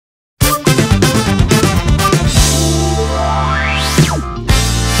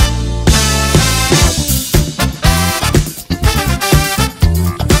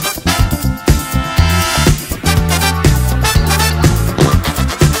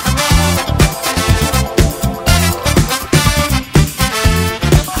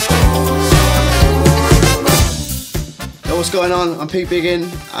going on? I'm Pete Biggin.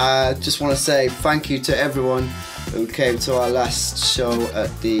 Just want to say thank you to everyone who came to our last show at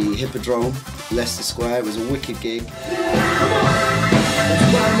the Hippodrome, Leicester Square. It was a wicked gig.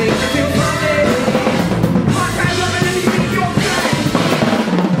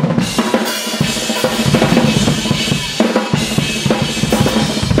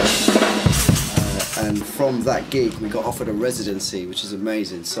 And from that gig we got offered a residency, which is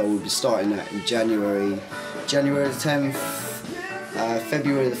amazing. So we'll be starting that in January the 10th,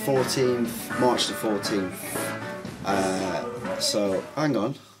 February the 14th, March the 14th. So hang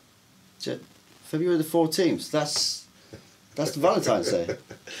on, February the 14th. That's the Valentine's Day.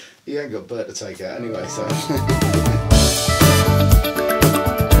 You ain't got Bert to take out anyway, so.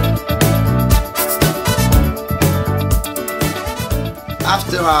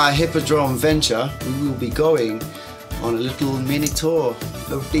 After our Hippodrome venture, we will be going on a little mini tour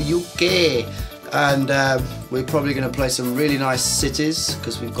of the UK, and we're probably going to play some really nice cities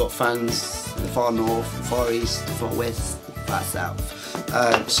because we've got fans in the far north, the far east, the far west, the far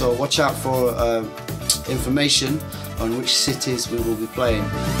south. So watch out for information on which cities we will be playing.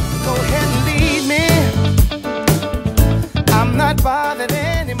 Go ahead and lead me. I'm not bothered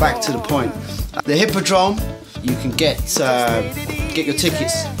anymore. Back to the point. The Hippodrome, you can get your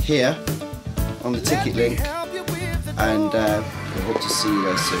tickets here on the ticket link, and we hope to see you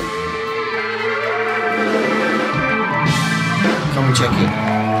there soon. Come and check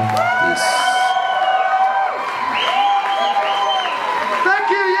it.